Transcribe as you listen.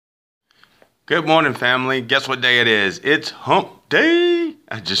Good morning, family. Guess what day it is? It's hump day.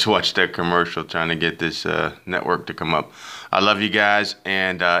 I just watched that commercial trying to get this network to come up. I love you guys,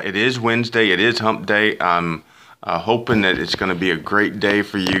 and it is Wednesday. It is hump day. I'm hoping that it's going to be a great day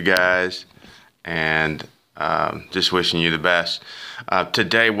for you guys, and just wishing you the best.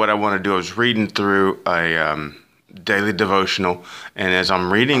 Today, what I want to do is reading through a daily devotional, and as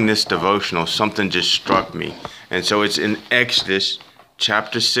I'm reading this devotional, something just struck me. And so it's in Exodus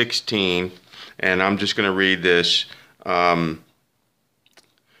chapter 16, and I'm just going to read this,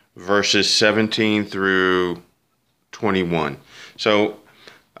 verses 17 through 21. So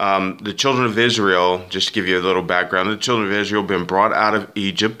the children of Israel, just to give you a little background, the children of Israel have been brought out of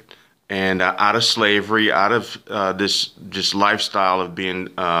Egypt and out of slavery, out of this just lifestyle of being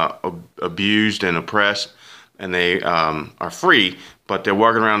abused and oppressed, and they are free, but they're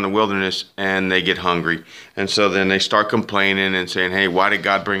walking around the wilderness and they get hungry. And so then they start complaining and saying, hey, why did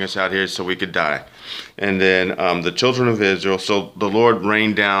God bring us out here so we could die? And then the children of Israel, so the Lord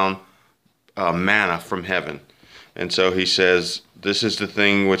rained down manna from heaven. And so he says, this is the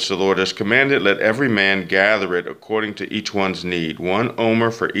thing which the Lord has commanded. Let every man gather it according to each one's need. 1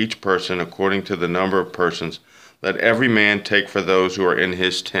 omer for each person according to the number of persons. Let every man take for those who are in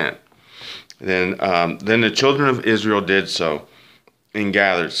his tent. Then the children of Israel did so and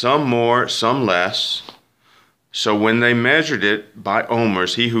gathered, some more, some less. So when they measured it by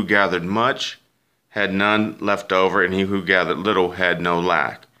omers, he who gathered much had none left over, and he who gathered little had no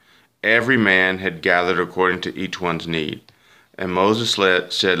lack. Every man had gathered according to each one's need. And Moses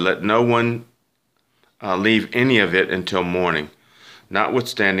said, let no one leave any of it until morning.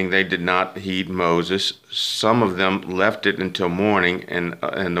 Notwithstanding, they did not heed Moses. Some of them left it until morning, and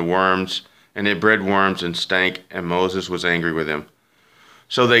it bred worms and stank, and Moses was angry with them.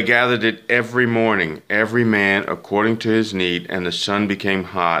 So they gathered it every morning, every man according to his need, and the sun became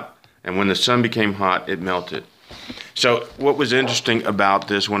hot. And when the sun became hot, it melted. So what was interesting about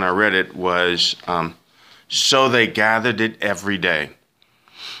this when I read it was, so they gathered it every day.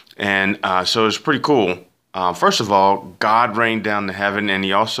 And so it's pretty cool. First of all, God rained down the heaven, and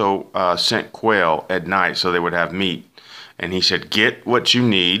he also sent quail at night so they would have meat. And he said, get what you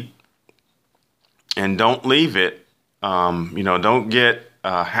need and don't leave it. Don't get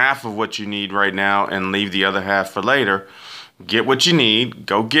half of what you need right now and leave the other half for later. Get what you need,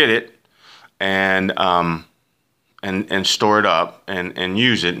 go get it, and store it up and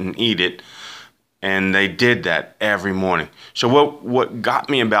use it and eat it. And they did that every morning. So what got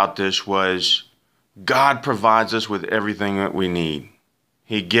me about this was God provides us with everything that we need.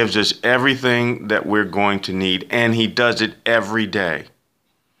 He gives us everything that we're going to need, and he does it every day.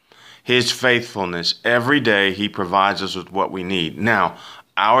 His faithfulness, every day he provides us with what we need. Now,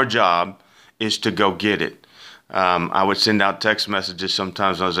 our job is to go get it. I would send out text messages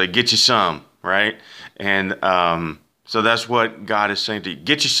sometimes and I would say, get you some, right? And so that's what God is saying to you.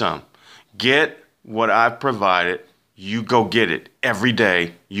 Get you some. Get what I've provided. You go get it. Every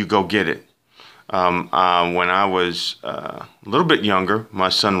day, you go get it. When I was a little bit younger, my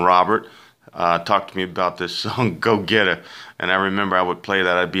son Robert talked to me about this song, Go Getter. And I remember I would play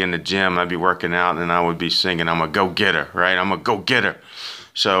that. I'd be in the gym, I'd be working out, and I would be singing, I'm a go-getter, right? I'm a go-getter.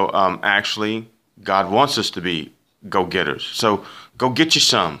 So actually, God wants us to be go-getters. So go get you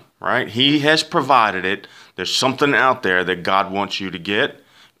some, right? He has provided it. There's something out there that God wants you to get.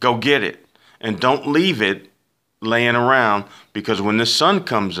 Go get it. And don't leave it laying around, because when the sun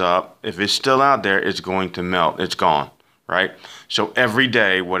comes up, if it's still out there, it's going to melt. It's gone, right? So every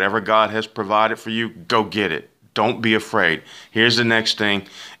day, whatever God has provided for you, go get it. Don't be afraid. Here's the next thing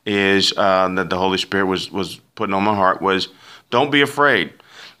is that the Holy Spirit was putting on my heart was, don't be afraid.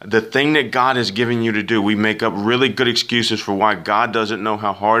 The thing that God has given you to do, we make up really good excuses for why God doesn't know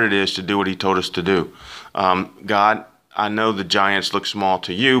how hard it is to do what he told us to do. God, I know the giants look small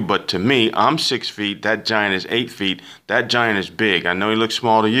to you, but to me, I'm 6 feet. That giant is 8 feet. That giant is big. I know he looks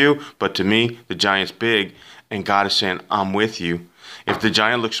small to you, but to me, the giant's big. And God is saying, I'm with you. If the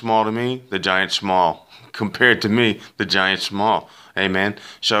giant looks small to me, the giant's small. Compared to me, the giant's small. Amen.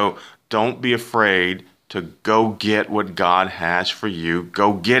 So don't be afraid to go get what God has for you.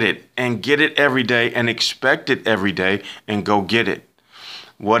 Go get it, and get it every day, and expect it every day, and go get it.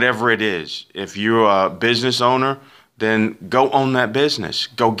 Whatever it is. If you're a business owner, then go own that business.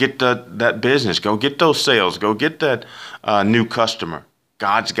 Go get that business. Go get those sales. Go get that new customer.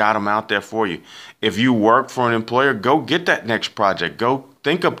 God's got them out there for you. If you work for an employer, go get that next project. Go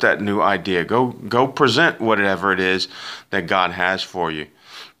think up that new idea. Go present whatever it is that God has for you.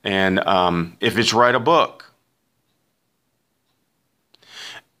 And if it's write a book,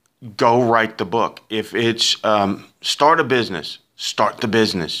 go write the book. If it's start a business, start the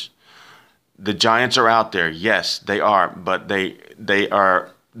business. The giants are out there. Yes, they are, but they are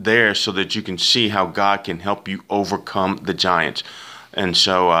there so that you can see how God can help you overcome the giants. And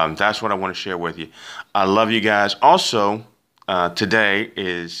so that's what I want to share with you. I love you guys. Also, today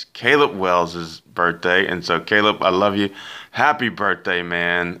is Caleb Wells' birthday. And so, Caleb, I love you. Happy birthday,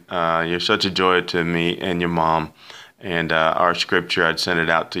 man. You're such a joy to me and your mom. And our scripture, I'd sent it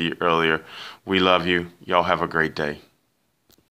out to you earlier. We love you. Y'all have a great day.